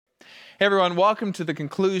Hey everyone, welcome to the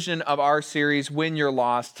conclusion of our series, When You're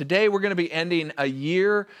Lost. Today we're going to be ending a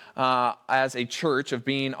year as a church of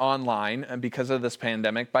being online because of this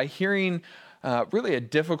pandemic by hearing really a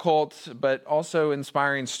difficult but also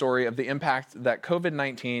inspiring story of the impact that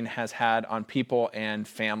COVID-19 has had on people and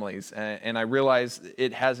families. And I realize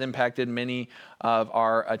it has impacted many of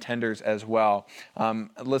our attenders as well.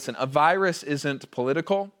 Listen, a virus isn't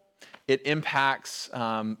political. It impacts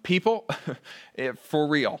people for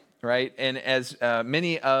real. Right, and as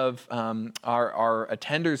many of our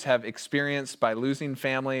attenders have experienced by losing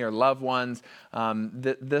family or loved ones,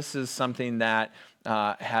 this is something that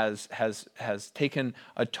has taken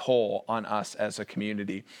a toll on us as a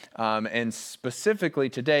community. And specifically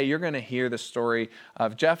today, you're going to hear the story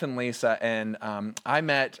of Jeff and Lisa. And I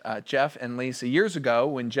met Jeff and Lisa years ago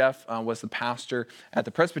when Jeff was the pastor at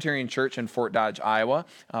the Presbyterian Church in Fort Dodge, Iowa,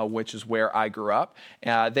 which is where I grew up.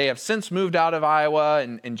 They have since moved out of Iowa,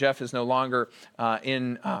 and Jeff is no longer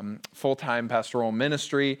in full-time pastoral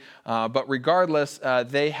ministry. But regardless,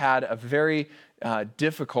 they had a very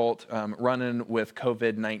difficult run-in with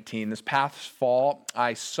COVID-19. This past fall,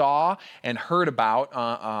 I saw and heard about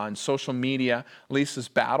on social media Lisa's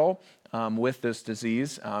battle with this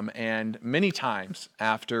disease. And many times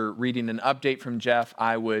after reading an update from Jeff,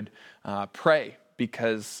 I would pray,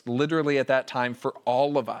 because literally at that time, for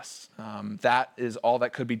all of us, that is all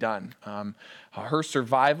that could be done. Her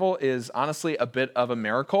survival is honestly a bit of a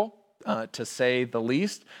miracle, to say the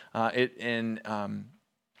least.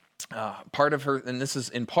 Part of her, and this is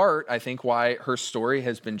in part, I think, why her story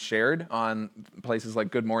has been shared on places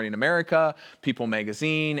like Good Morning America, People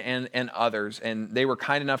Magazine, and others. And they were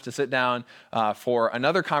kind enough to sit down for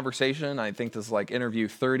another conversation. I think this is like interview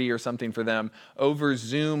 30 or something for them, over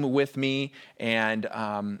Zoom with me. And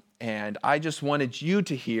I just wanted you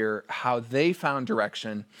to hear how they found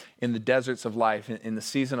direction in the deserts of life, in the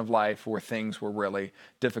season of life where things were really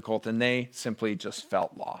difficult, and they simply just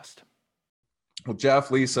felt lost. Well, Jeff,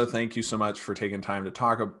 Lisa, thank you so much for taking time to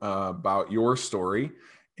talk about your story.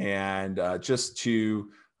 And just to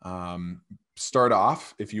start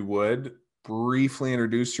off, if you would, briefly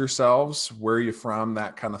introduce yourselves, where you're from,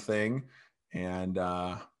 that kind of thing, and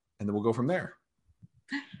then we'll go from there.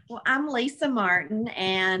 Well, I'm Lisa Martin,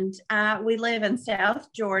 and we live in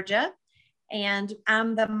South Georgia, and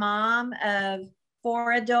I'm the mom of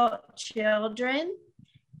 4 adult children,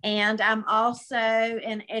 and I'm also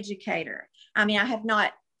an educator. I mean, I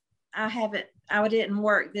didn't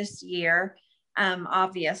work this year,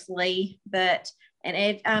 obviously, but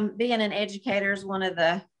being an educator is one of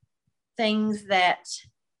the things that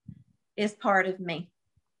is part of me.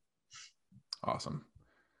 Awesome.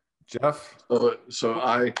 Jeff? We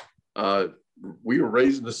were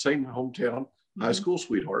raised in the same hometown, high school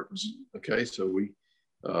sweethearts. Okay, so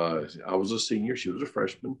I was a senior, she was a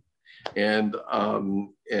freshman, and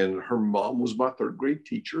her mom was my 3rd grade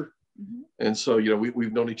teacher. Mm-hmm. And so,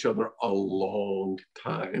 we've known each other a long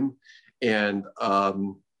time. And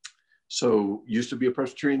so used to be a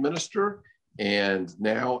Presbyterian minister, and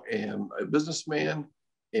now am a businessman,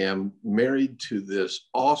 am married to this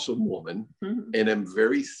awesome woman, mm-hmm. and am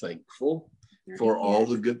very thankful for all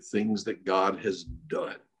the good things that God has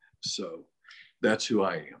done. So that's who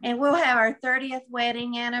I am. And we'll have our 30th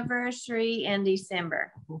wedding anniversary in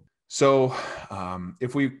December. So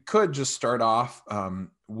if we could just start off,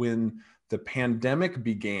 when the pandemic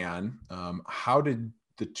began, how did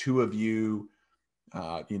the two of you,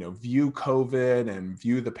 view COVID and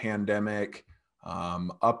view the pandemic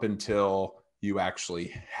up until you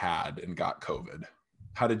actually had and got COVID?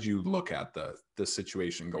 How did you look at the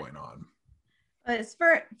situation going on?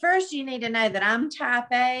 First, you need to know that I'm type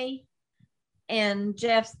A and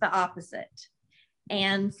Jeff's the opposite.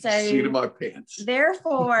 And so, seat of my pants.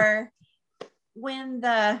 Therefore, when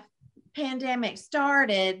the pandemic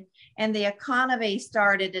started and the economy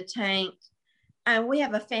started to tank, we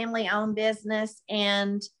have a family-owned business,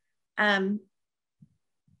 and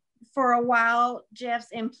for a while,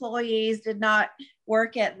 Jeff's employees did not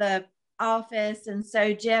work at the office, and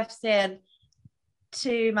so Jeff said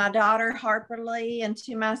to my daughter Harper Lee and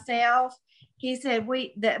to myself, he said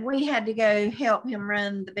that we had to go help him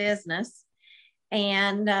run the business.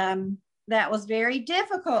 And that was very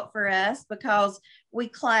difficult for us because we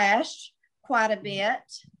clashed quite a bit,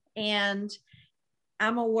 and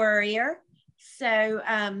I'm a worrier. So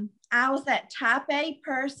I was that type A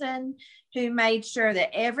person who made sure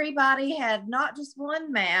that everybody had not just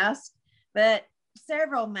one mask, but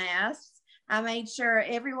several masks. I made sure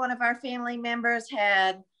every one of our family members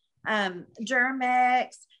had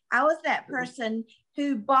Germex. I was that person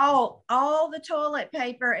who bought all the toilet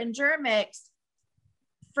paper and Germex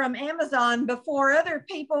from Amazon before other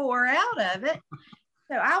people were out of it.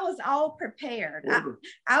 So I was all prepared.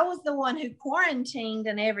 I was the one who quarantined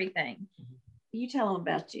and everything. You tell them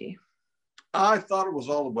about you. I thought it was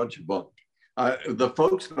all a bunch of bunk. The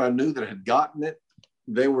folks that I knew that had gotten it,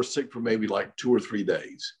 they were sick for maybe like 2 or 3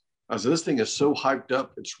 days. I said, this thing is so hyped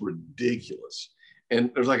up, it's ridiculous.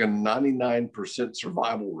 And there's like a 99%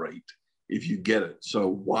 survival rate if you get it. So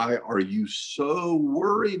why are you so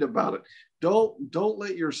worried about it? Don't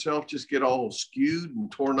let yourself just get all skewed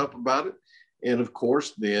and torn up about it. And of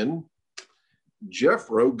course, then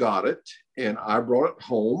Jeffro got it and I brought it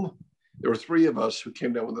home. There were 3 of us who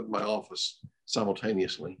came down with it in my office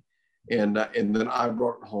simultaneously. And then I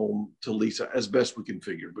brought it home to Lisa as best we can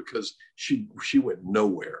figure, because she went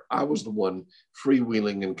nowhere. I was the one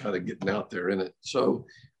freewheeling and kind of getting out there in it. So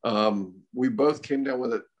we both came down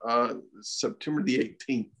with it. September the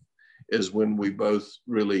 18th is when we both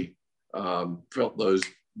really felt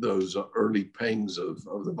those early pangs of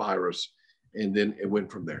the virus. And then it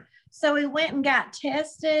went from there. So we went and got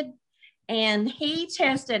tested, and he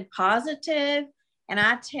tested positive and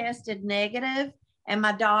I tested negative. And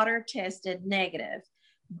my daughter tested negative.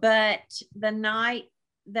 But the night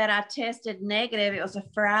that I tested negative, it was a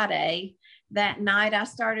Friday. That night I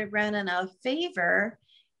started running a fever.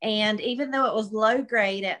 And even though it was low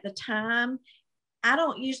grade at the time, I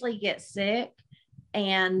don't usually get sick.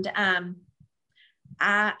 And I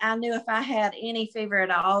knew if I had any fever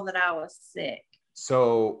at all that I was sick.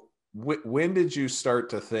 So when did you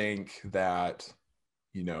start to think that,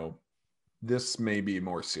 this may be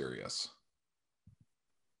more serious?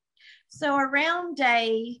 So around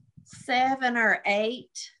day 7 or 8,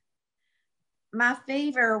 my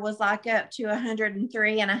fever was like up to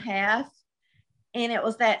 103.5. And it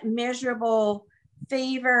was that miserable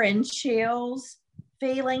fever and chills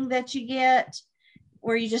feeling that you get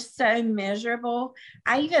where you're just so miserable.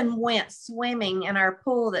 I even went swimming in our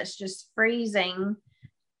pool that's just freezing,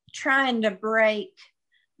 trying to break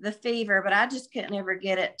the fever, but I just couldn't ever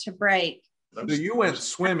get it to break. So you went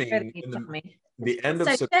swimming in the end of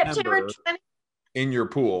September in your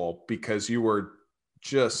pool because you were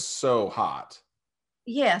just so hot.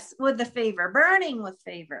 Yes, with the fever, burning with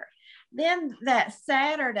fever. Then that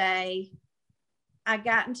Saturday, I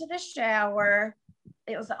got into the shower.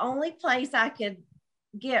 It was the only place I could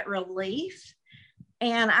get relief.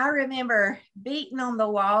 And I remember beating on the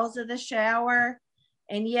walls of the shower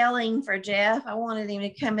and yelling for Jeff. I wanted him to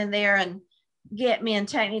come in there and get me and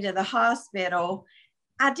take me to the hospital.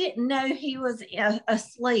 I didn't know he was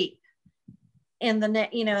asleep in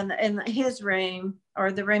in his room,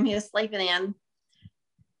 or the room he was sleeping in.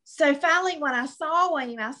 So finally, when I saw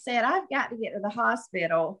him, I said, I've got to get to the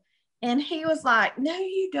hospital. And he was like, no,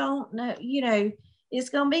 you don't know, it's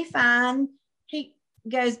going to be fine. He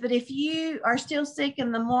goes, but if you are still sick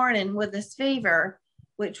in the morning with this fever,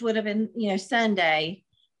 which would have been, Sunday,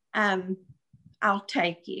 I'll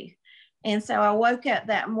take you. And so I woke up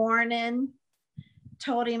that morning,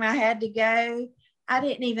 told him I had to go.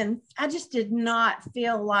 I just did not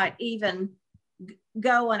feel like even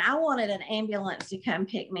going. I wanted an ambulance to come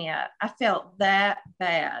pick me up. I felt that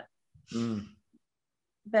bad.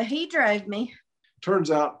 But he drove me. Turns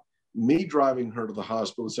out me driving her to the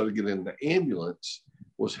hospital instead of getting in the ambulance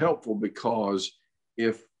was helpful, because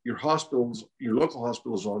if your local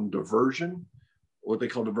hospital is on diversion, what they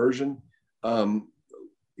call diversion,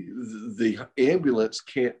 the ambulance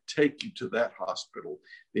can't take you to that hospital.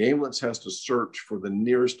 The ambulance has to search for the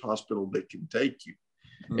nearest hospital that can take you.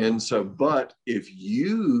 And so, but if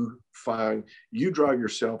you drive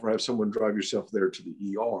yourself or have someone drive yourself there to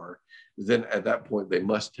the ER, then at that point they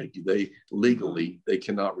must take you. They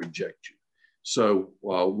cannot reject you. So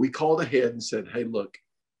we called ahead and said, hey, look,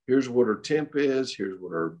 here's what her temp is. Here's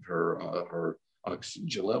what her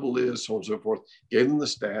oxygen level is, so on and so forth. Gave them the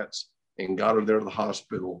stats and got her there to the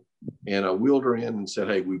hospital, and I wheeled her in and said,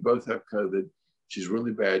 hey, we both have COVID. She's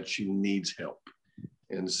really bad. She needs help.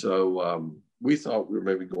 And so we thought we were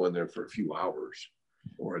maybe going there for a few hours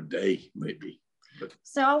or a day, maybe. But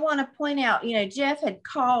so I want to point out, Jeff had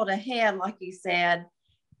called ahead, like you said,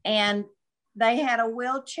 and they had a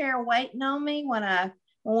wheelchair waiting on me when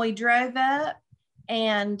we drove up,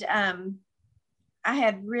 and I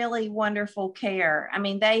had really wonderful care. I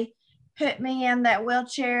mean, they put me in that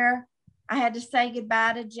wheelchair. I had to say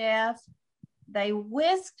goodbye to Jeff. They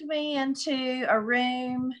whisked me into a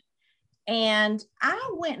room, and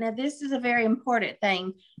I went, now this is a very important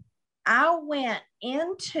thing. I went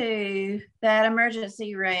into that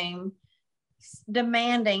emergency room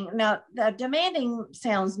demanding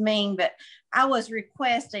sounds mean, but I was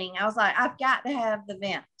requesting. I was like, I've got to have the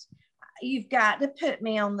vent. You've got to put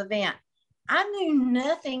me on the vent. I knew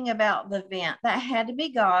nothing about the vent. That had to be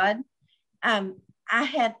God.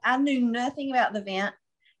 I knew nothing about the vent.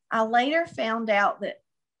 I later found out that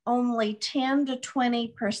only 10 to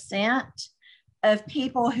 20% of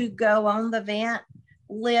people who go on the vent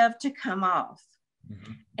live to come off.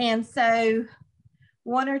 Mm-hmm. And so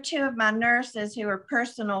one or two of my nurses who are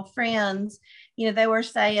personal friends, they were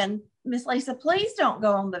saying, Miss Lisa, please don't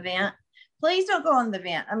go on the vent. Please don't go on the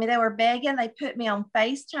vent. I mean, they were begging. They put me on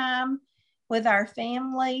FaceTime with our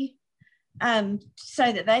family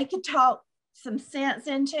so that they could talk some sense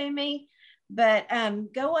into me. But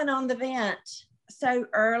going on the vent so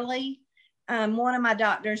early, one of my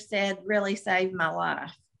doctors said really saved my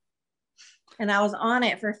life. And I was on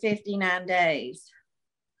it for 59 days.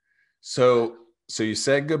 So you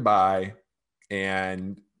said goodbye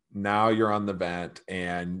and now you're on the vent.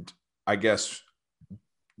 And I guess,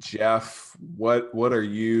 Jeff, what are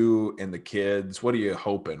you and the kids, what are you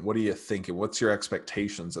hoping? What are you thinking? What's your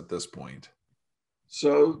expectations at this point?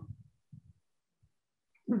 So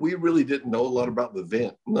we really didn't know a lot about the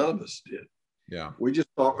vent. None of us did. Yeah. We just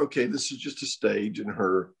thought, okay, this is just a stage in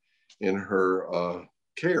her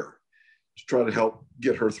care to try to help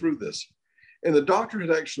get her through this. And the doctor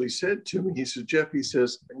had actually said to me, he said, Jeff, he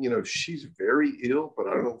says, she's very ill, but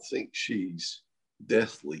I don't think she's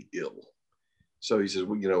deathly ill. So he says,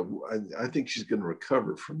 well, I think she's going to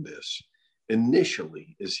recover from this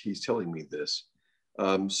initially, as he's telling me this.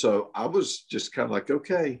 So I was just kind of like,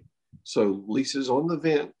 okay, so Lisa's on the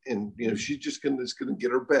vent and, she's just going to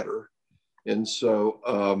get her better. And so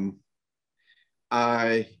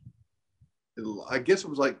I guess it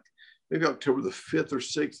was like maybe October the 5th or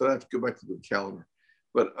 6th. I have to go back to the calendar.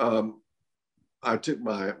 But I took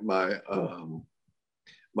my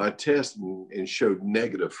test and showed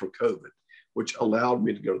negative for COVID, which allowed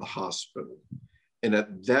me to go to the hospital. And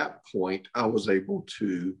at that point, I was able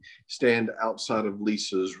to stand outside of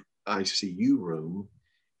Lisa's ICU room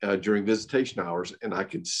during visitation hours, and I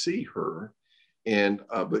could see her. And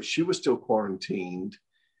but she was still quarantined,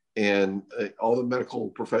 and all the medical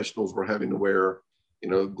professionals were having to wear,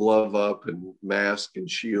 glove up and mask and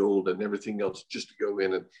shield and everything else just to go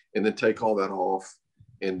in and then take all that off,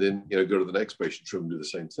 and then go to the next patient's room and do the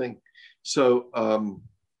same thing. So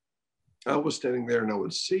I was standing there and I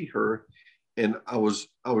would see her, and I was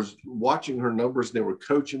watching her numbers, and they were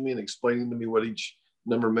coaching me and explaining to me what each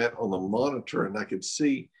number meant on the monitor, and I could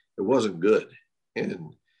see it wasn't good.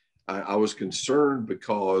 And I was concerned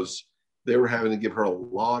because they were having to give her a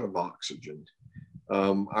lot of oxygen.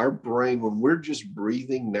 Our brain, when we're just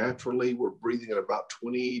breathing naturally, we're breathing at about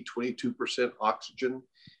 22% oxygen.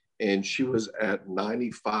 And she was at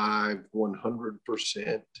 95,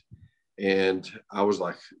 100%. And I was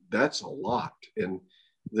like, that's a lot. And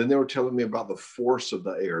then they were telling me about the force of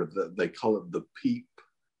the air. They call it the PEEP,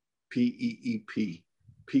 P-E-E-P,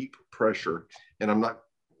 PEEP pressure. And I'm not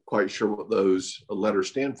quite sure what those letters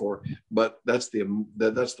stand for, but that's the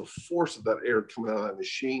force of that air coming out of that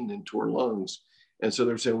machine into our lungs. And so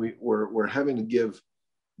they're saying we're having to give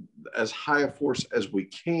as high a force as we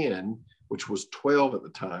can, which was 12 at the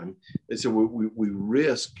time. They said we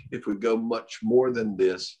risk, if we go much more than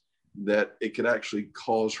this, that it could actually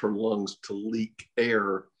cause her lungs to leak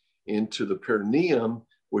air into the perineum,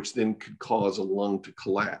 which then could cause a lung to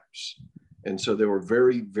collapse. And so they were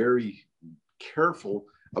very, very careful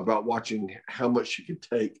about watching how much she could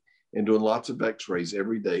take and doing lots of x-rays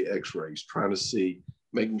every day, x-rays, trying to see,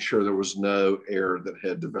 making sure there was no air that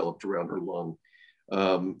had developed around her lung.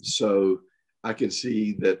 So I could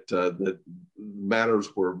see that that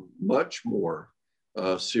matters were much more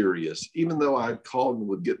serious. Even though I had called and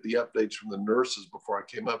would get the updates from the nurses before I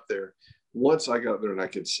came up there, once I got there and I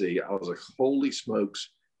could see, I was like, holy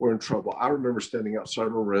smokes, we're in trouble. I remember standing outside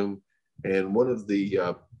of a room, and one of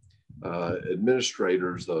the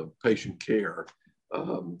administrators of patient care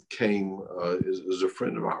came, is a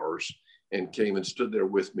friend of ours, and came and stood there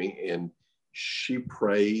with me, and she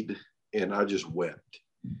prayed, and I just wept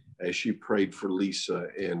as she prayed for Lisa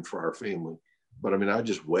and for our family. But I mean, I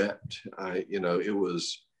just wept.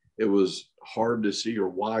 It was hard to see your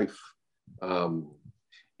wife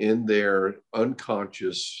in there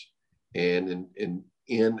unconscious and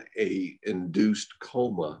in a induced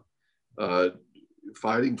coma,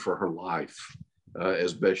 fighting for her life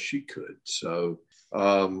as best she could. So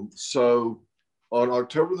on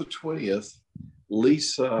October the 20th,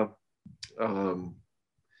 Lisa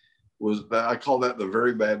I call that the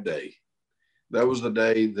very bad day. That was the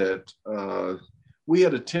day that we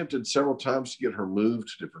had attempted several times to get her moved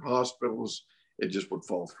to different hospitals. It just would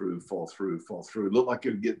fall through. It looked like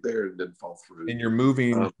it would get there and then fall through. And you're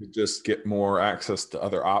moving to just get more access to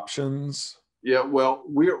other options? Yeah, well,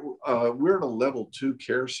 we're in a level 2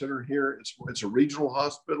 care center here. It's a regional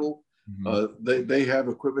hospital. They have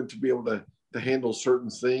equipment to be able to handle certain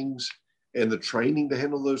things and the training to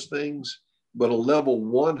handle those things. But a level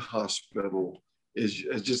 1 hospital has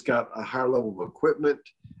just got a higher level of equipment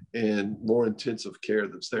and more intensive care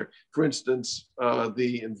that's there. For instance,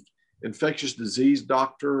 the infectious disease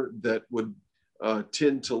doctor that would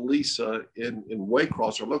tend to Lisa in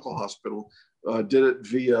Waycross, our local hospital, did it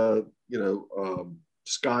via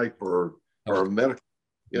Skype or a medical,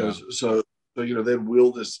 so they'd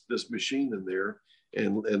wheel this machine in there,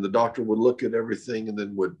 and the doctor would look at everything and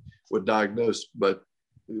then would diagnose, but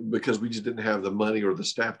because we just didn't have the money or the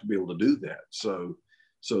staff to be able to do that,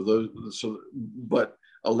 but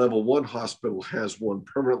a level 1 hospital has one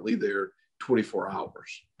permanently there 24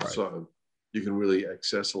 hours, right. So you can really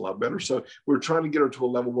access a lot better. So we're trying to get her to a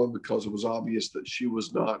level 1 because it was obvious that she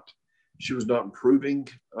was not improving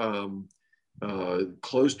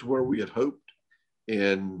close to where we had hoped.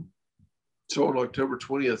 And so on October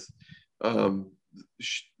 20th,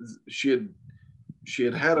 she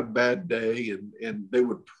had a bad day, and they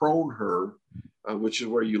would prone her, which is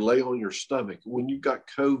where you lay on your stomach. When you've got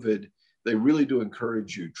COVID, they really do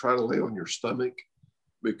encourage you, try to lay on your stomach,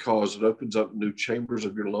 because it opens up new chambers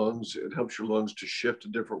of your lungs. It helps your lungs to shift a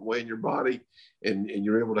different way in your body, and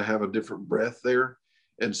you're able to have a different breath there.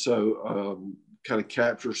 And so kind of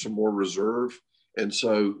capture some more reserve. And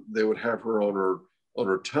so they would have her on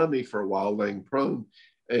her tummy for a while, laying prone.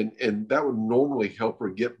 And that would normally help her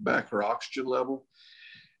get back her oxygen level.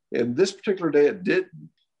 And this particular day it didn't.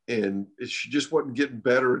 And she just wasn't getting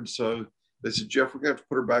better. And so they said, Jeff, we're going to have to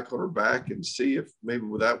put her back on her back and see if maybe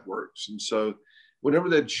that works. And so whenever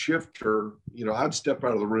they'd shift her, I'd step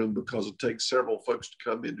out of the room because it takes several folks to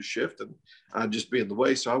come in to shift, and I'd just be in the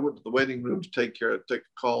way. So I went to the waiting room to take a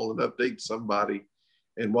call and update somebody.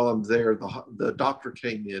 And while I'm there, the doctor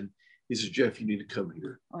came in. He says, Jeff, you need to come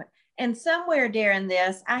here. And somewhere during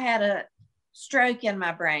this, I had a stroke in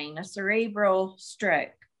my brain, a cerebral stroke.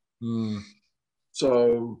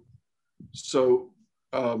 So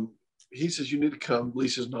he says, you need to come.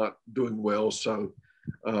 Lisa's not doing well. So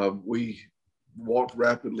we walked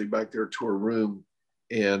rapidly back there to her room.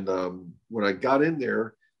 And when I got in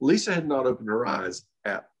there, Lisa had not opened her eyes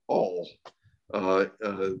at all up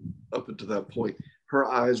until that point. Her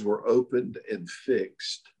eyes were opened and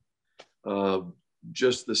fixed.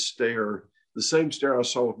 Just the same stare I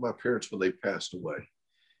saw with my parents when they passed away.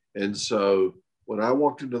 And so when I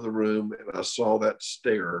walked into the room and I saw that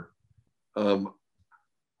stare,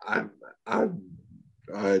 I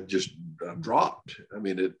just dropped. I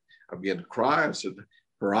mean, I began to cry. I said,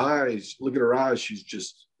 her eyes, look at her eyes. She's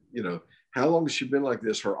just, how long has she been like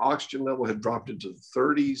this? Her oxygen level had dropped into the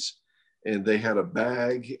 30s, and they had a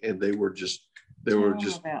bag, and they were just doing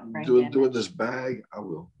this bag. I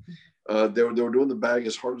will. They were doing the bag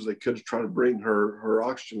as hard as they could to try to bring her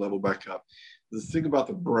oxygen level back up. The thing about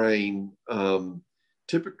the brain,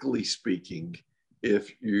 typically speaking, if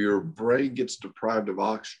your brain gets deprived of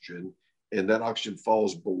oxygen and that oxygen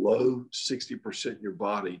falls below 60% in your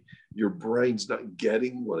body, your brain's not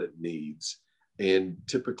getting what it needs. And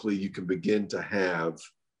typically you can begin to have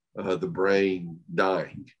the brain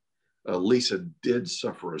dying. Lisa did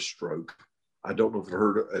suffer a stroke. I don't know if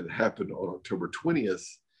it happened on October 20th,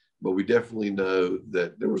 but we definitely know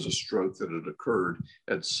that there was a stroke that had occurred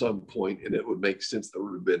at some point, and it would make sense that it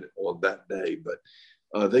would have been on that day. But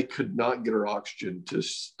they could not get her oxygen to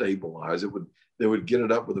stabilize. They would get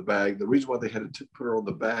it up with a bag. The reason why they had to put her on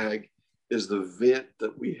the bag is the vent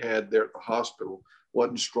that we had there at the hospital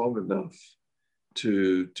wasn't strong enough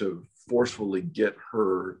to forcefully get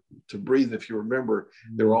her to breathe. If you remember,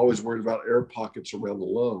 they were always worried about air pockets around the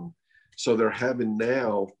lung. So they're having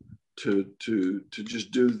now to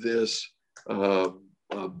just do this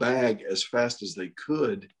bag as fast as they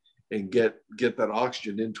could and get that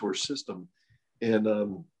oxygen into her system. And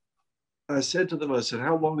I said to them, I said,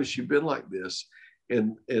 how long has she been like this?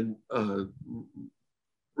 And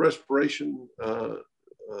respiration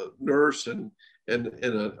nurse and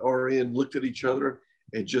an RN looked at each other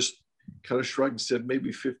and just kind of shrugged and said,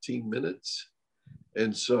 maybe 15 minutes.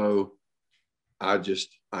 And so I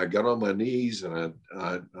got on my knees, and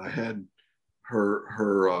I had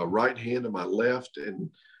her right hand in my left and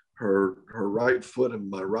her right foot in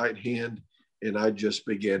my right hand. And I just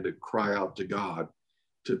began to cry out to God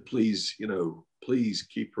to please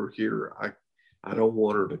keep her here. I don't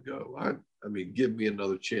want her to go. I mean, give me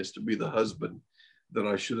another chance to be the husband that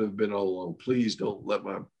I should have been all along. Please don't let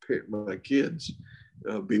my kids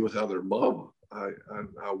be without their mama. I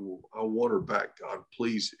want her back, God,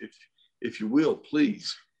 please, if you will,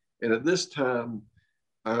 please. And at this time,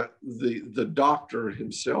 the doctor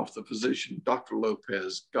himself, the physician, Dr.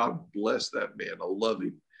 Lopez, God bless that man. I love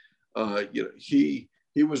him.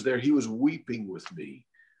 He was there. He was weeping with me.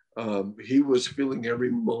 He was feeling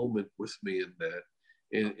every moment with me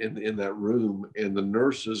in that room, and the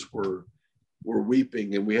nurses were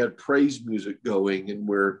weeping, and we had praise music going, and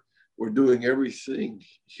we're doing everything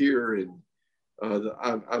here. And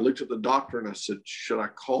I looked at the doctor and I said, should I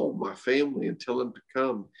call my family and tell them to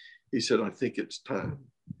come? He said, I think it's time.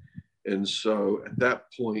 And so at that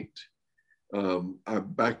point, I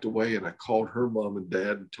backed away and I called her mom and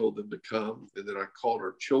dad and told them to come. And then I called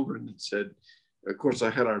our children and said, of course, I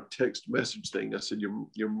had our text message thing. I said,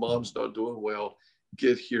 your mom's not doing well.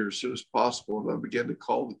 Get here as soon as possible. And I began to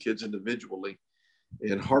call the kids individually.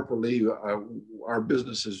 And Harper Lee, our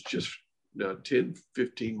business is just 10,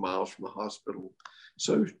 15 miles from the hospital.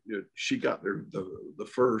 So she got there the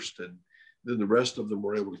first, and then the rest of them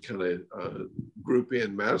were able to kind of group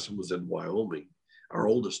in. Madison was in Wyoming, our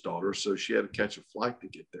oldest daughter, so she had to catch a flight to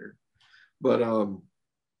get there. But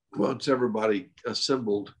once everybody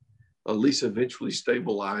assembled, Lisa eventually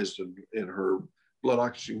stabilized, and her blood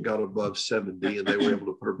oxygen got above 70, and they were able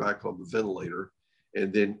to put her back on the ventilator.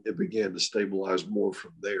 And then it began to stabilize more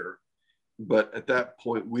from there. But at that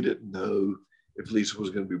point, we didn't know if Lisa was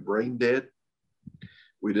going to be brain dead.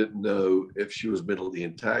 We didn't know if she was mentally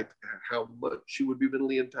intact, how much she would be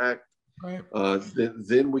mentally intact. Right.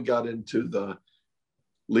 Then we got into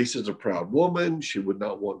Lisa's a proud woman. She would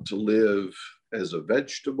not want to live as a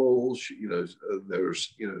vegetable. She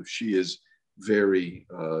is very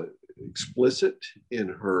explicit in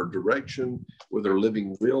her direction with her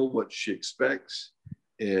living will, what she expects,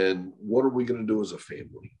 and what are we going to do as a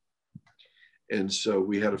family? And so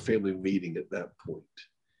we had a family meeting at that point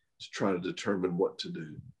to try to determine what to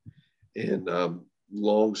do. And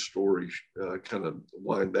long story, kind of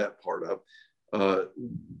wind that part up,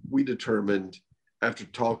 we determined, after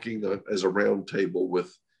talking as a round table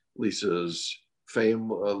with Lisa's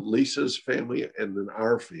family and then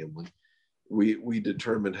our family, we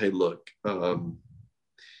determined, hey, look,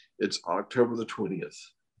 it's October the 20th.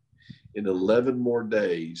 In 11 more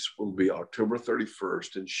days will be October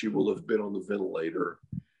 31st, and she will have been on the ventilator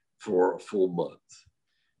for a full month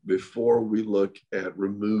before we look at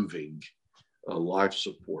removing life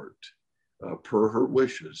support per her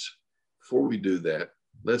wishes. Before we do that,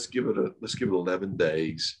 let's give it 11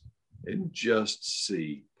 days and just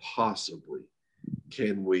see, possibly,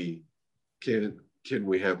 can we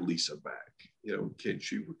have Lisa back? Can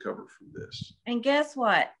she recover from this? And guess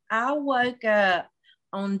what? I woke up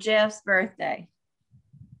on Jeff's birthday.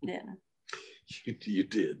 Yeah. You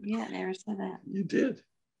did. Yeah, I never said that. You did.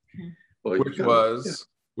 Hmm. Well,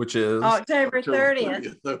 Which is October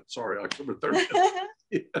 30th. Sorry, October 30th.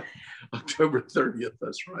 Yeah. October 30th,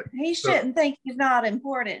 that's right. He shouldn't think he's not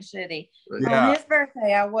important, should he? Yeah. On his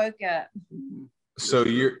birthday, I woke up. So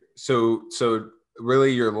so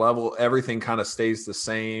really your level, everything kind of stays the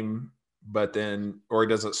same, but then, or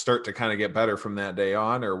does it start to kind of get better from that day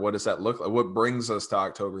on, or what does that look like? What brings us to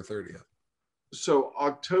October 30th? So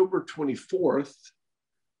October 24th,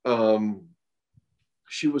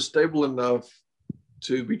 she was stable enough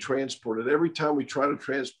to be transported. Every time we tried to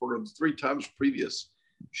transport her, 3 times previous,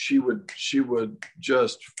 she would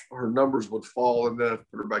just, her numbers would fall, and then I'd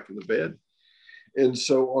put her back in the bed. And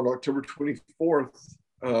so on October 24th,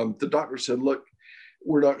 the doctor said, look,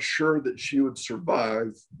 we're not sure that she would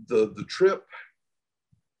survive the trip.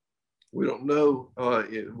 We don't know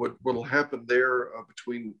what'll happen there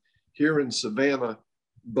between here and Savannah,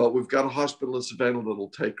 but we've got a hospital in Savannah that'll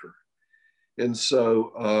take her. And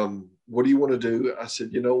so what do you want to do? I said,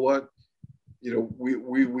 you know what?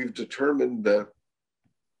 We've determined that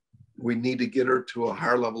we need to get her to a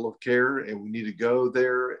higher level of care, and we need to go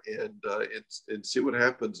there and see what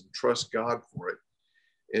happens and trust God for it.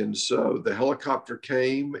 And so the helicopter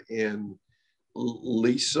came, and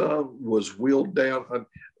Lisa was wheeled down.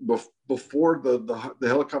 Before the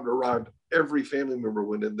helicopter arrived, every family member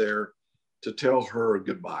went in there to tell her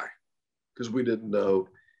goodbye, because we didn't know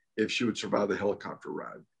if she would survive the helicopter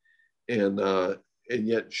ride. And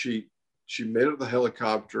yet she made it to the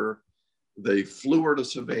helicopter. They flew her to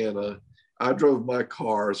Savannah. I drove my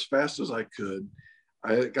car as fast as I could.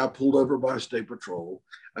 I got pulled over by State Patrol.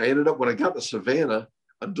 I ended up, when I got to Savannah,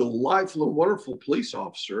 a delightful and wonderful police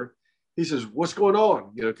officer, he says, what's going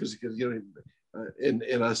on?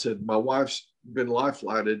 And I said, my wife's been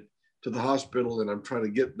life-flighted to the hospital, and I'm trying to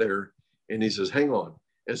get there. And he says, hang on.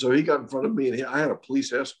 And so he got in front of me, and I had a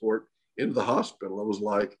police escort into the hospital. I was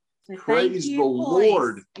like, praise the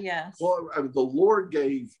Lord. Yes. Well, the Lord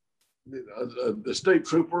gave the state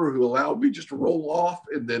trooper who allowed me just to roll off,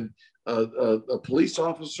 and then a police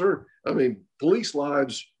officer. I mean, police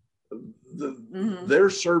lives, they're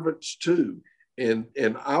servants too.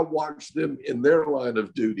 And I watched them in their line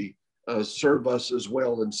of duty serve us as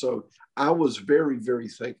well. And so I was very, very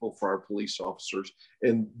thankful for our police officers.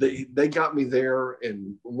 And they got me there.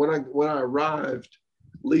 And when I arrived,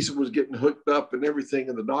 Lisa was getting hooked up and everything.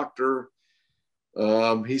 And the doctor,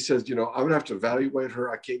 he says, I'm going to have to evaluate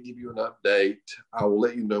her. I can't give you an update. I will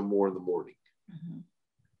let you know more in the morning.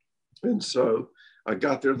 And so I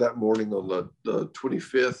got there that morning on the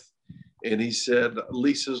 25th. And he said,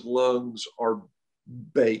 Lisa's lungs are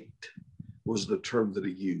baked, was the term that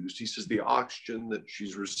he used. He says the oxygen that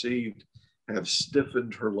she's received have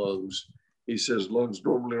stiffened her lungs. He says lungs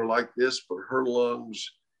normally are like this, but her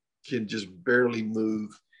lungs can just barely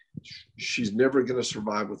move. She's never going to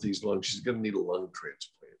survive with these lungs. She's going to need a lung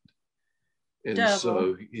transplant. And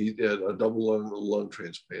so he did a double lung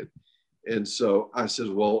transplant. And so I said,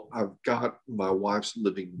 well, I've got my wife's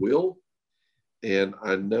living will. And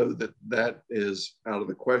I know that is out of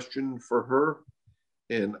the question for her.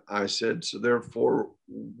 And I said, so therefore,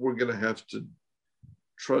 we're going to have to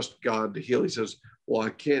trust God to heal. He says, well, I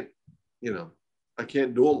can't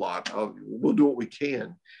do a lot. We'll do what we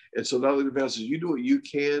can. And so Dr. Val says, you do what you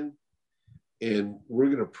can, and we're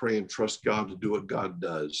going to pray and trust God to do what God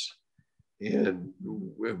does. And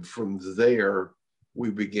from there, we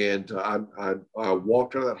began to, I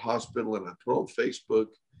walked out of that hospital and I put on Facebook,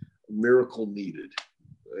 miracle needed.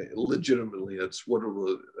 Legitimately, that's what it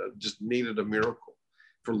was. Just needed a miracle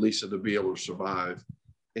for Lisa to be able to survive.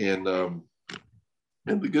 And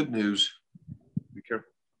the good news, be careful.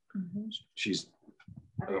 She's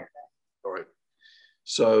all right.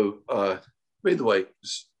 So by the way,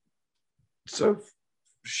 so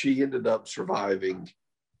she ended up surviving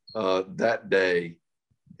that day,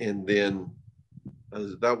 and then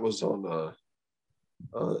that was on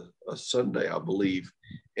a Sunday, I believe.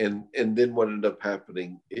 And then what ended up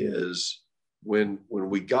happening is when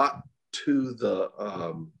we got to the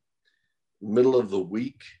middle of the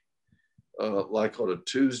week, like on a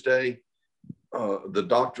Tuesday, the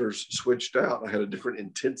doctors switched out. I had a different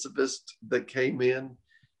intensivist that came in,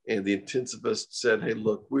 and the intensivist said, hey,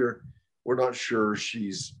 look, we're not sure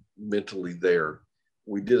she's mentally there.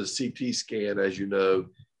 We did a CT scan, as you know.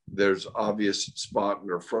 There's obvious spot in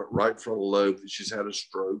her right frontal lobe that she's had a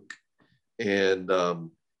stroke, and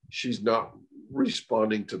she's not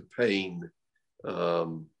responding to pain.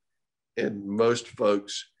 And most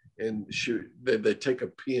folks, and they take a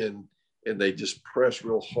pin and they just press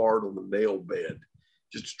real hard on the nail bed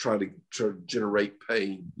just to try to generate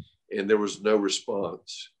pain. And there was no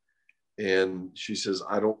response. And she says,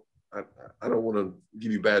 I don't want to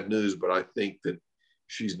give you bad news, but I think that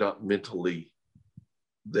she's not mentally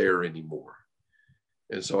there anymore.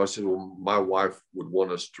 And so I said, well, my wife would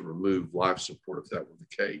want us to remove life support if that were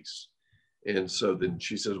the case. And so then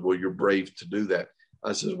she says, well, you're brave to do that.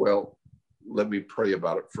 I said, well, let me pray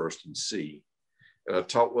about it first and see. And I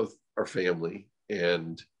talked with our family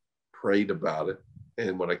and prayed about it.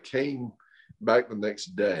 And when I came back the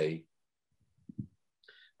next day,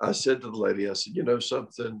 I said to the lady, I said, you know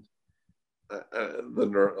something,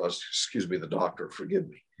 the doctor, forgive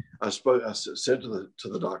me. I said to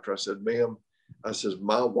the doctor, I said, ma'am, I says,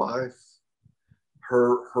 my wife,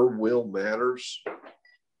 her will matters.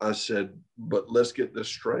 I said, but let's get this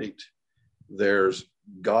straight. There's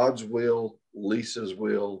God's will, Lisa's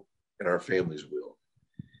will, and our family's will.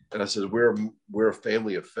 And I said, we're a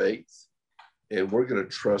family of faith, and we're going to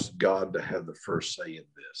trust God to have the first say in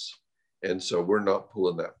this. And so we're not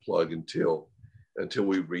pulling that plug until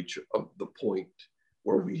we reach the point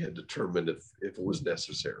where we had determined if it was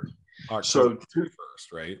necessary. October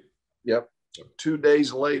 1st, right? Yep. 2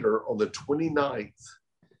 days later, on the 29th,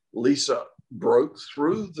 Lisa broke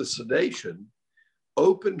through the sedation,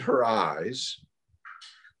 opened her eyes,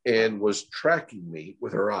 and was tracking me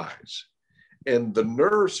with her eyes. And the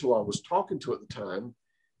nurse who I was talking to at the time,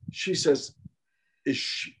 she says, is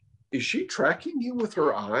she tracking you with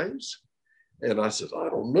her eyes? And I said, I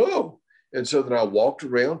don't know. And so then I walked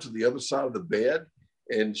around to the other side of the bed,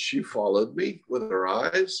 and she followed me with her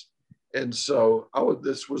eyes. And so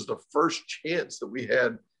this was the first chance that we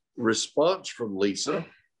had response from Lisa.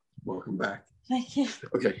 Welcome back. Thank you.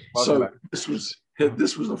 Okay, Welcome back. this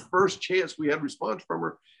was the first chance we had response from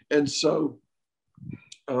her. And so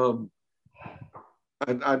I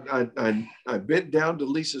bent down to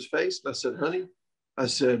Lisa's face and I said, honey, I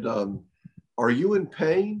said, are you in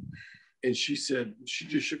pain? And she said, she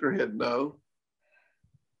just shook her head, no.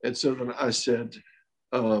 And so then I said,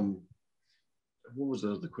 what was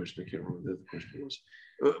the other question? I can't remember what the other question was.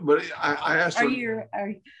 But I asked her.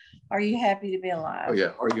 Are you happy to be alive? Oh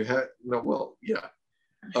yeah. Are you happy? No. Well, yeah.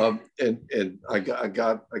 And I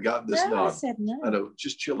got this nod. I said no. I know.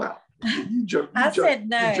 Just chill out. Said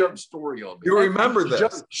no. You jumped story on me. You remember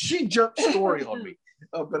this? She jumped story on me.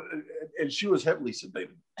 And she was heavily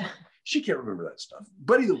sedated. She can't remember that stuff.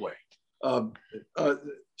 But either way,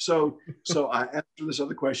 so I asked her this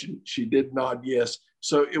other question. She did nod yes.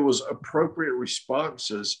 So it was appropriate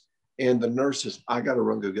responses. And the nurse says, I got to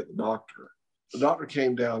run go get the doctor. The doctor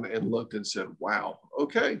came down and looked and said, wow,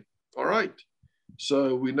 okay, all right.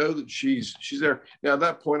 So we know that she's there. Now, at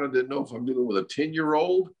that point, I didn't know if I'm dealing with a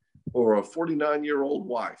 10-year-old or a 49-year-old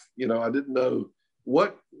wife. You know, I didn't know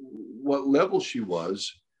what level she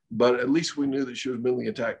was, but at least we knew that she was mentally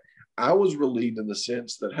intact. I was relieved in the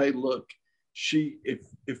sense that, hey, look,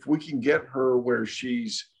 if we can get her where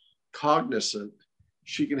she's cognizant,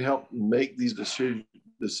 she can help make these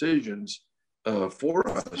decisions for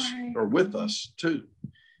us or with us too.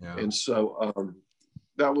 Yeah. And so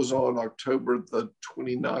that was on October the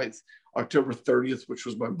 29th, October 30th, which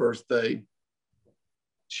was my birthday.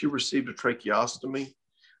 She received a tracheostomy,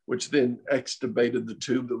 which then extubated the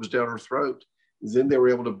tube that was down her throat. Then they were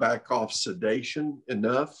able to back off sedation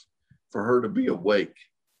enough for her to be awake.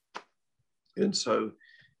 And so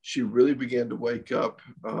she really began to wake up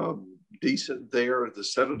decent there. The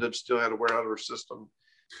sedative still had to wear out of her system.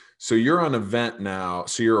 So you're on a vent now.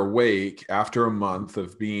 So you're awake after a month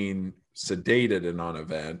of being sedated and on a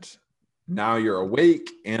vent. Now you're awake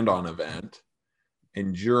and on a vent,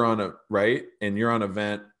 and you're on a right, and you're on a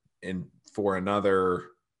vent for another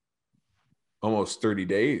almost 30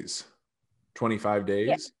 days, 25 days.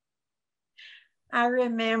 Yeah. I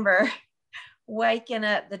remember waking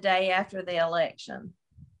up the day after the election,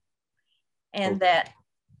 and that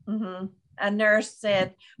a nurse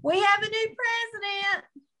said, we have a new president.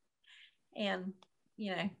 And,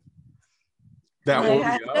 you know, I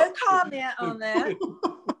had no comment on that.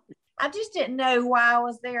 I just didn't know why I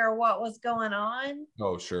was there or what was going on.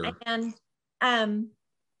 Oh, sure. And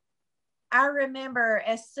I remember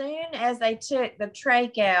as soon as they took the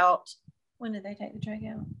trach out, when did they take the trach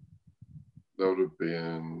out? That would have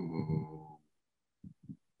been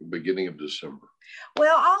the beginning of December.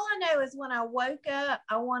 Well, all I know is when I woke up,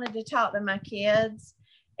 I wanted to talk to my kids.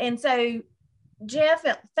 And so, Jeff,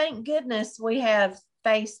 thank goodness we have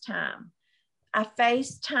FaceTime. I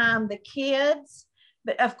FaceTime the kids,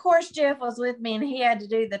 but of course, Jeff was with me and he had to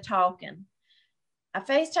do the talking. I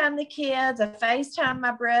FaceTime the kids, I FaceTime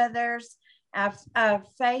my brothers, I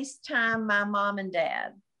FaceTime my mom and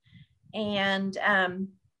dad. And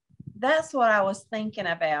that's what I was thinking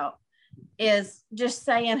about, is just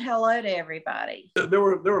saying hello to everybody. There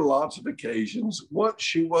were lots of occasions. Once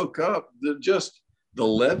she woke up, the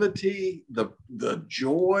levity, the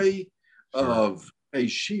joy of, hey,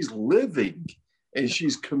 she's living and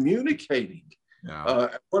she's communicating. Yeah.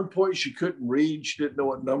 At one point, she couldn't read. She didn't know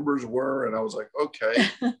what numbers were. And I was like, okay,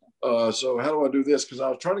 so how do I do this? Because I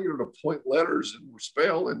was trying to get her to point letters and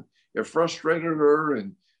spell, and it frustrated her.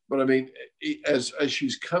 But I mean, as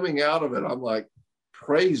she's coming out of it, I'm like,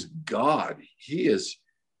 praise God.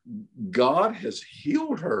 God has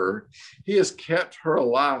healed her. He has kept her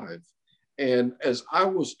alive. And as I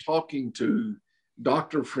was talking to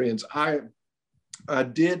doctor friends, I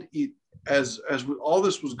did eat, as all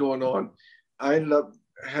this was going on, I ended up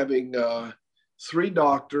having 3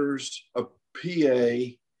 doctors, a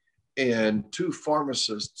PA, and 2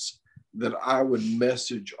 pharmacists that I would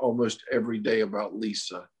message almost every day about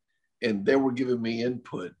Lisa. And they were giving me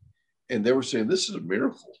input. And they were saying, this is a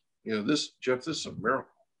miracle. You know, Jeff, this is a miracle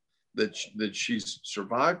that she's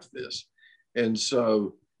survived this. And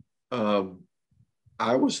so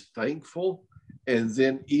I was thankful. And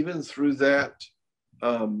then even through that,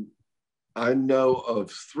 I know of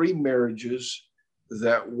 3 marriages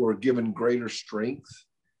that were given greater strength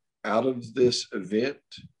out of this event,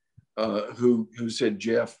 who said,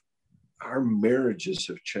 Jeff, our marriages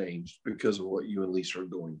have changed because of what you and Lisa are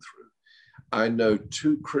going through. I know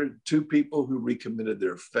 2 people who recommitted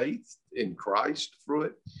their faith in Christ through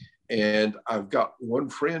it. And I've got one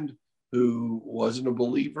friend who wasn't a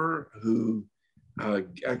believer who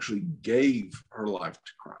actually gave her life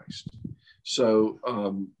to Christ. So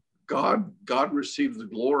God received the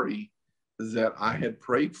glory that I had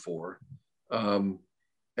prayed for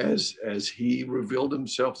as he revealed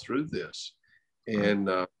himself through this. And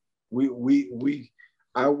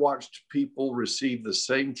I watched people receive the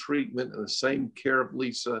same treatment and the same care of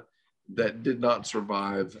Lisa that did not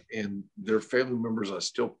survive, and their family members, I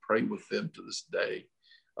still pray with them to this day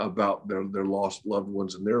about their lost loved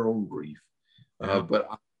ones and their own grief. But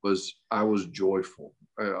I was joyful.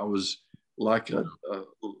 I was like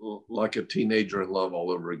a teenager in love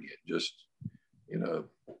all over again, just,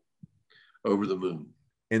 over the moon.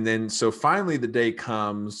 And then, so finally the day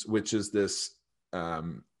comes, which is this,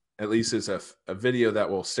 at least is a video that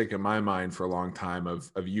will stick in my mind for a long time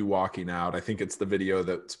of you walking out. I think it's the video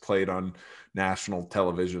that's played on national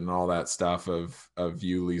television and all that stuff of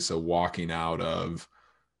you, Lisa, walking out of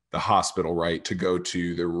the hospital, right, to go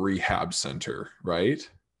to the rehab center, right?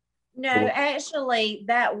 No, actually,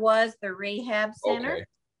 that was the rehab center. Okay.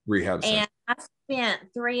 Rehab center. And I spent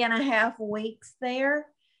 3.5 weeks there.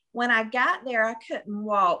 When I got there, I couldn't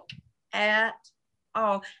walk at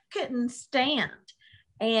all, couldn't stand.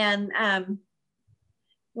 And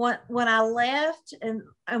when I left and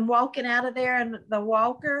I'm walking out of there in the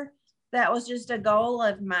walker, that was just a goal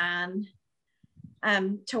of mine,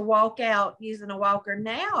 to walk out using a walker.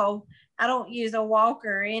 Now I don't use a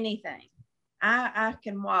walker or anything. I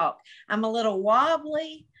can walk. I'm a little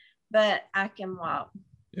wobbly, but I can walk.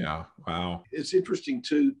 Yeah. Wow. It's interesting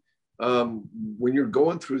too. When you're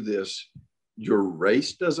going through this, your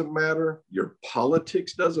race doesn't matter. Your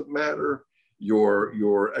politics doesn't matter.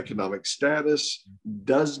 Your economic status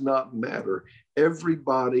does not matter.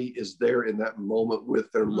 Everybody is there in that moment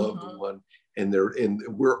with their loved one, and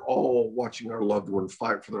we're all watching our loved one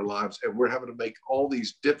fight for their lives, and we're having to make all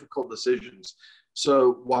these difficult decisions.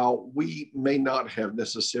 So while we may not have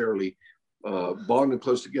necessarily bonded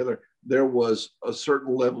close together, there was a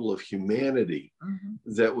certain level of humanity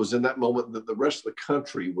that was in that moment that the rest of the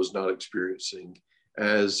country was not experiencing.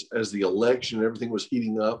 As the election and everything was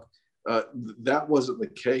heating up, that wasn't the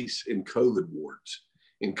case in COVID wards.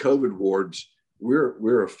 In COVID wards,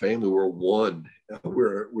 we're a family, we're one.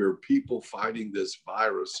 We're people fighting this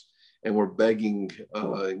virus, and we're begging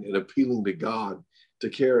and appealing to God to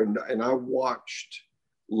care. And I watched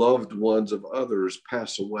loved ones of others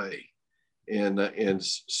pass away, and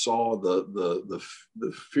saw the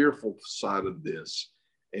fearful side of this,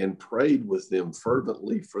 and prayed with them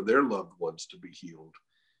fervently for their loved ones to be healed,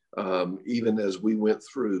 even as we went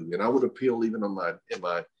through. And I would appeal even on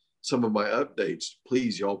some of my updates,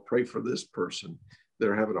 please, y'all pray for this person.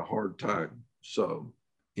 They're having a hard time. So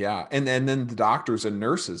yeah. And then the doctors and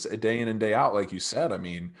nurses, day in and day out, like you said, I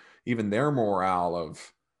mean, even their morale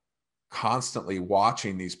of constantly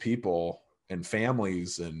watching these people and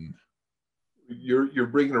families. And you're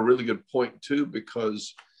bringing a really good point too,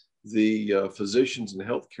 because the physicians and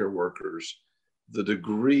healthcare workers, the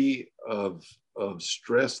degree of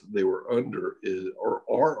stress that they were under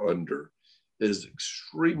are under is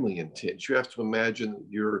extremely intense. You have to imagine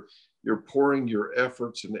you're pouring your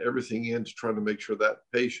efforts and everything in to try to make sure that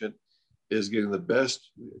patient is getting the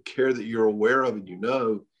best care that you're aware of,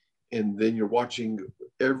 and then you're watching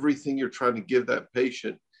everything you're trying to give that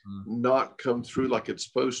patient not come through like it's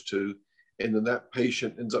supposed to, and then that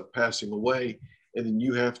patient ends up passing away, and then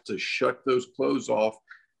you have to shut those clothes off,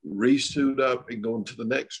 re-suit up, and go into the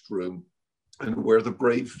next room and wear the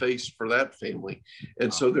brave face for that family.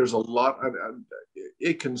 And so there's a lot.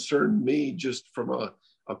 It concerned me just from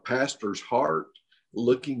a pastor's heart,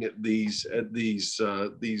 looking at these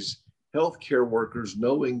healthcare workers,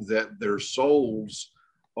 knowing that their souls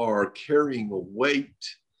are carrying a weight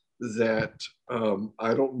that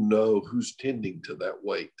I don't know who's tending to that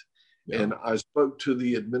weight. Yeah. And I spoke to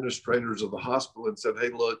the administrators of the hospital and said, hey,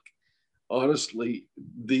 look, honestly,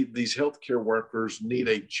 these healthcare workers need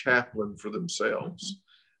a chaplain for themselves,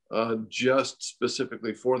 just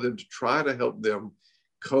specifically for them, to try to help them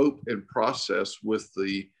cope and process with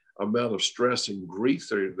the amount of stress and grief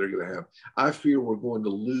they're going to have. I fear we're going to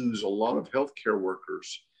lose a lot of healthcare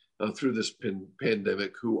workers through this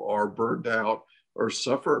pandemic who are burned out or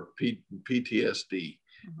suffer PTSD,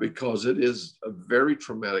 because it is a very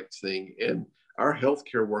traumatic thing. And our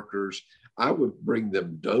healthcare workers, I would bring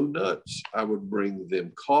them donuts, I would bring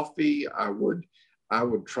them coffee, I would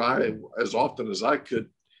try as often as I could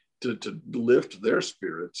to lift their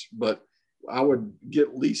spirits. But I would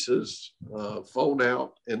get Lisa's phone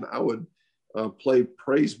out, and I would play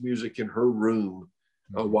praise music in her room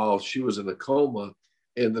while she was in a coma.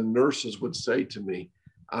 And the nurses would say to me,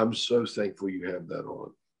 I'm so thankful you have that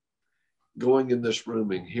on. Going in this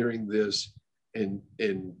room and hearing this, and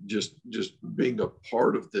just being a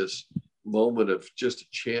part of this moment of just a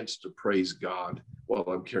chance to praise God while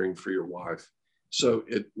I'm caring for your wife. So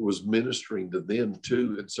it was ministering to them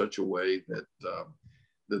too, in such a way that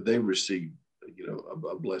that they received,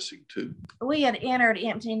 a blessing too. We had entered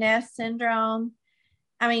empty nest syndrome.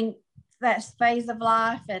 I mean, that phase of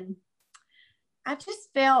life, and I just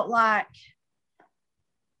felt like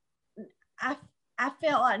I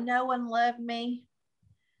felt like no one loved me.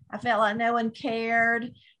 I felt like no one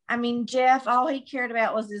cared. I mean, Jeff, all he cared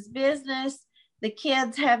about was his business. The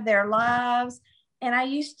kids have their lives. And I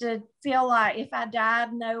used to feel like if I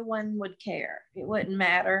died, no one would care. It wouldn't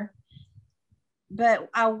matter. But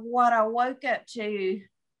what I woke up to,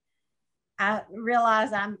 I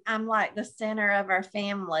realized I'm like the center of our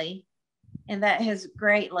family. And that has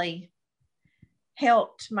greatly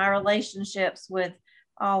helped my relationships with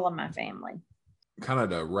all of my family. Kind of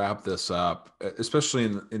to wrap this up, especially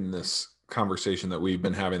in this conversation that we've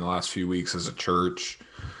been having the last few weeks as a church,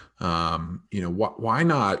 why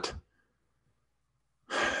not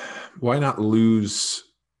lose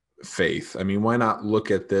faith? I mean, why not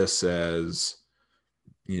look at this as,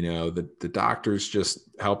 the doctors just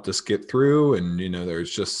helped us get through, and,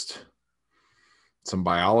 there's just some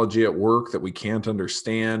biology at work that we can't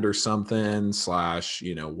understand or something, why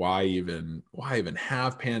even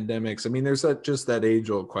have pandemics? I mean, there's that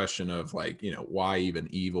age old question of like, why even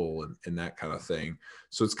evil and that kind of thing.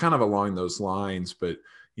 So it's kind of along those lines, but,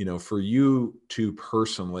 for you two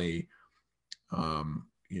personally,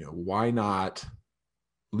 why not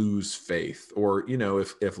lose faith? Or,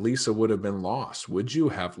 if Lisa would have been lost, would you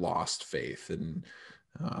have lost faith? And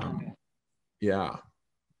yeah.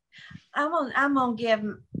 I'm gonna give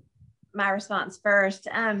my response first.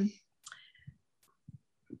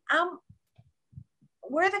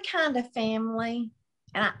 We're the kind of family,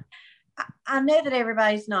 and I know that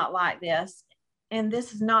everybody's not like this, and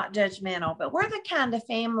this is not judgmental, but we're the kind of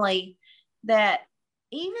family that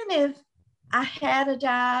even if I had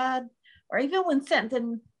died, or even when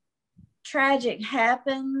something tragic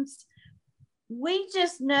happens, we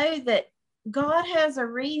just know that God has a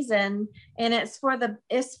reason, and it's for the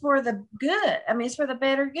good. I mean, it's for the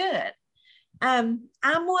better good. I'm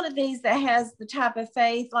one of these that has the type of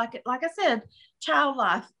faith, like I said,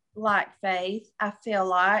 childlike faith. I feel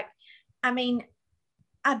like, I mean,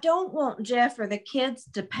 I don't want Jeff or the kids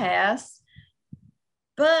to pass,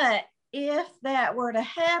 but if that were to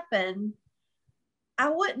happen, I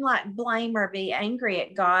wouldn't like blame or be angry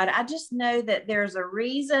at God. I just know that there's a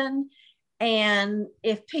reason. And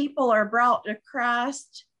if people are brought to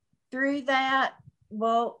Christ through that,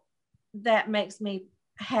 well, that makes me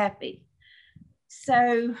happy.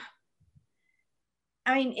 So,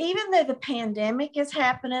 I mean, even though the pandemic is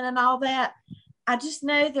happening and all that, I just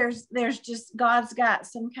know there's just, God's got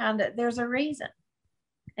there's a reason.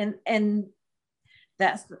 And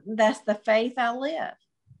that's the faith I live.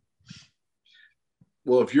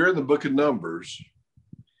 Well, if you're in the book of Numbers,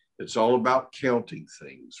 it's all about counting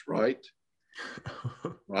things, right?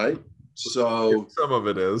 Right? So some of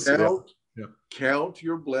it is. Count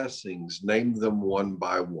your blessings, name them one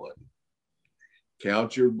by one.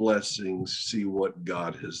 Count your blessings, see what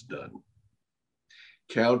God has done.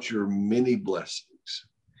 Count your many blessings.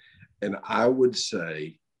 And I would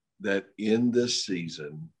say that in this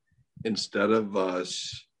season, instead of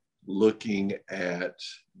us looking at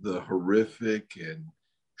the horrific and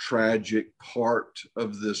tragic part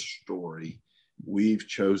of this story, we've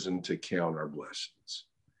chosen to count our blessings.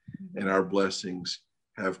 And our blessings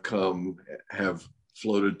have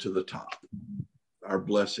floated to the top. Our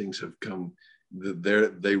blessings have come,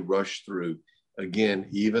 they rush through. Again,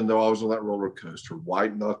 even though I was on that roller coaster,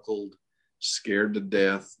 white-knuckled, scared to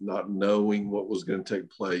death, not knowing what was going to take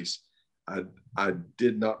place, I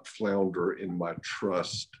did not flounder in my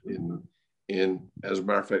trust in as a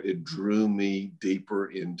matter of fact, it drew me deeper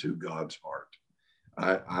into God's heart.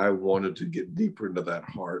 I wanted to get deeper into that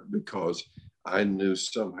heart because I knew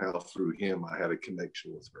somehow through him I had a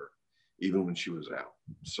connection with her, even when she was out.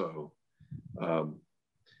 So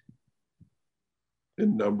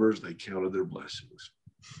in Numbers, they counted their blessings.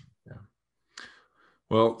 Yeah.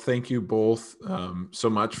 Well, thank you both so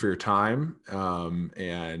much for your time.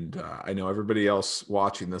 And I know everybody else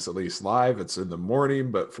watching this, at least live, it's in the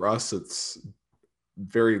morning, but for us, it's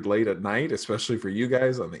very late at night, especially for you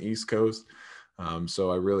guys on the East Coast.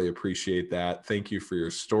 So I really appreciate that. Thank you for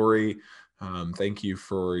your story. Thank you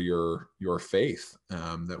for your faith,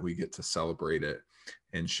 that we get to celebrate it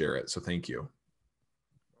and share it. So thank you.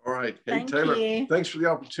 All right. Hey, Thank Taylor, you. thanks for the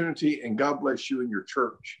opportunity, and God bless you and your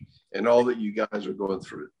church and all that you guys are going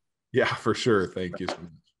through. Yeah, for sure. Thank you so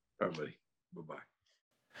much. All right, buddy. Bye-bye.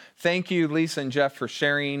 Thank you, Lisa and Jeff, for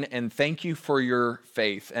sharing, and thank you for your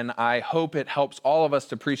faith. And I hope it helps all of us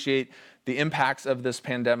to appreciate the impacts of this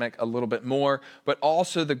pandemic a little bit more, but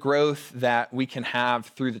also the growth that we can have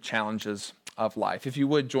through the challenges of life. If you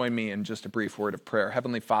would join me in just a brief word of prayer.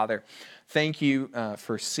 Heavenly Father, thank you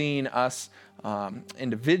for seeing us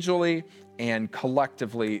individually and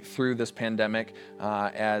collectively through this pandemic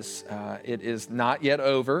as it is not yet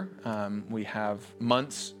over. We have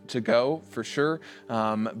months to go for sure,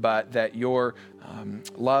 but that your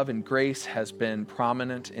love and grace has been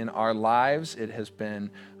prominent in our lives. It has been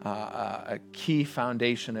a key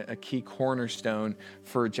foundation, a key cornerstone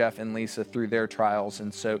for Jeff and Lisa through their trials.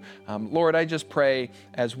 And so, Lord, I just pray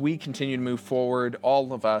as we continue to move forward,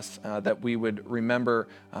 all of us, that we would remember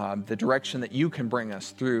the direction that you can bring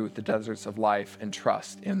us through the deserts of life and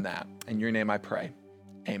trust in that. In your name I pray.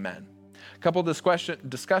 Amen. A couple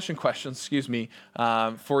discussion questions,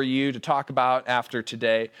 for you to talk about after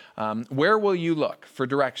today. Where will you look for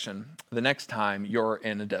direction the next time you're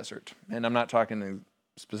in a desert? And I'm not talking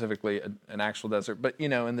specifically an actual desert, but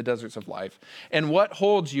in the deserts of life. And what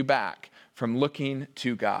holds you back from looking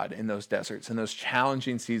to God in those deserts, in those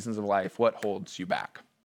challenging seasons of life? What holds you back?